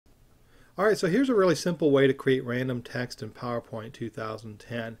Alright, so here's a really simple way to create random text in PowerPoint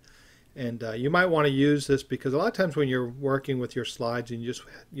 2010. And you might want to use this because a lot of times when you're working with your slides and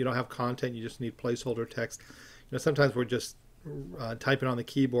you don't have content, you just need placeholder text. Sometimes we're just typing on the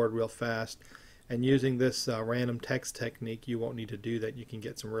keyboard real fast, and using this random text technique, you won't need to do that. You can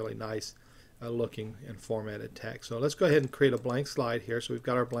get some really nice looking and formatted text. So let's go ahead and create a blank slide here. So we've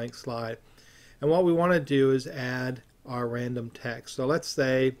got our blank slide, and what we want to do is add our random text. So let's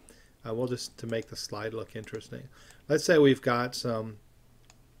say we'll just, to make the slide look interesting, let's say we've got some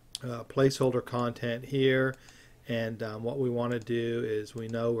placeholder content here, and what we want to do is, we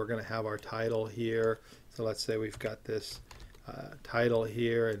know we're going to have our title here. So let's say we've got this title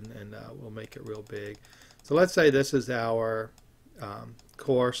here, and we'll make it real big. So let's say this is our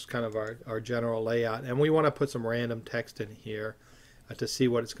course, kind of our general layout, and we want to put some random text in here to see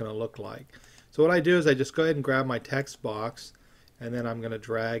what it's going to look like. So what I do is I just go ahead and grab my text box, and then I'm going to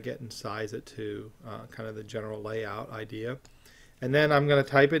drag it and size it to kind of the general layout idea. And then I'm going to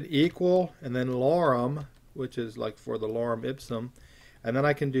type it equal and then lorem, which is like for the lorem ipsum, and then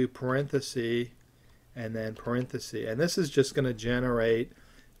I can do parenthesis and then parenthesis, and this is just going to generate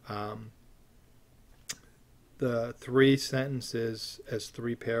the 3 sentences as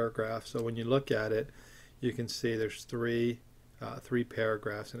 3 paragraphs. So when you look at it, you can see there's three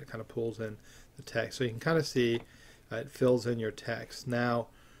paragraphs, and it kind of pulls in the text. So you can kind of see it fills in your text. Now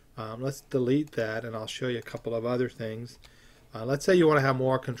let's delete that, and I'll show you a couple of other things. Let's say you want to have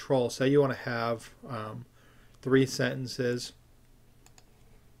more control. Say you want to have 3 sentences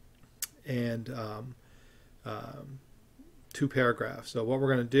and 2 paragraphs. So what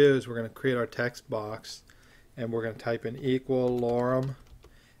we're going to do is we're going to create our text box, and we're going to type in equal lorem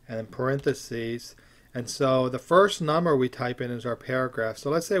and then parentheses. And so the first number we type in is our paragraph. So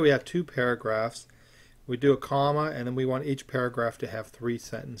let's say we have 2 paragraphs. We do a comma, and then we want each paragraph to have 3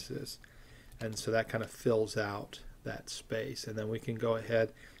 sentences. And so that kind of fills out that space, and then we can go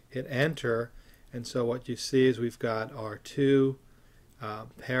ahead, hit enter, and so what you see is we've got our 2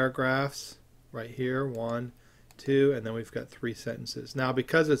 paragraphs right here, 1, 2, and then we've got 3 sentences. Now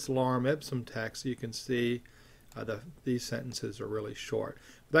because it's lorem ipsum text, you can see these sentences are really short.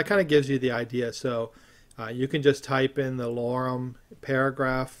 But that kind of gives you the idea. So you can just type in the lorem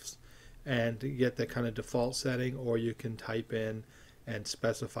paragraphs and get the kind of default setting, or you can type in and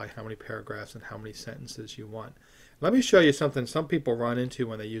specify how many paragraphs and how many sentences you want. Let me show you something some people run into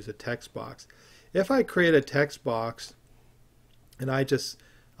when they use a text box. If I create a text box and I just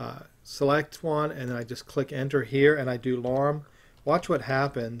select one, and then I just click enter here, and I do lorem, watch what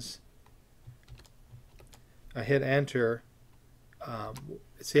happens. I hit enter.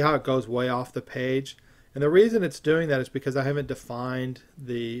 See how it goes way off the page? And the reason it's doing that is because I haven't defined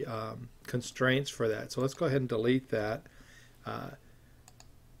the constraints for that. So let's go ahead and delete that.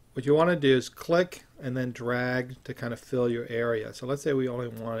 What you want to do is click and then drag to kind of fill your area. So let's say we only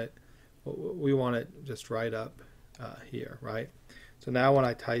want it just right up here, right? So now when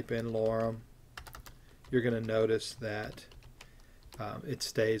I type in lorem, you're going to notice that it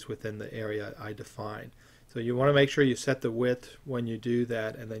stays within the area I define. So you want to make sure you set the width when you do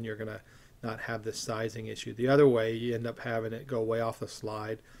that, and then you're going to not have this sizing issue. The other way, you end up having it go way off the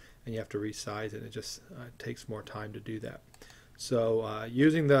slide, and you have to resize it. It just takes more time to do that. So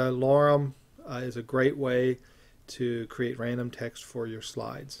using the lorem is a great way to create random text for your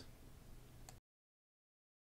slides.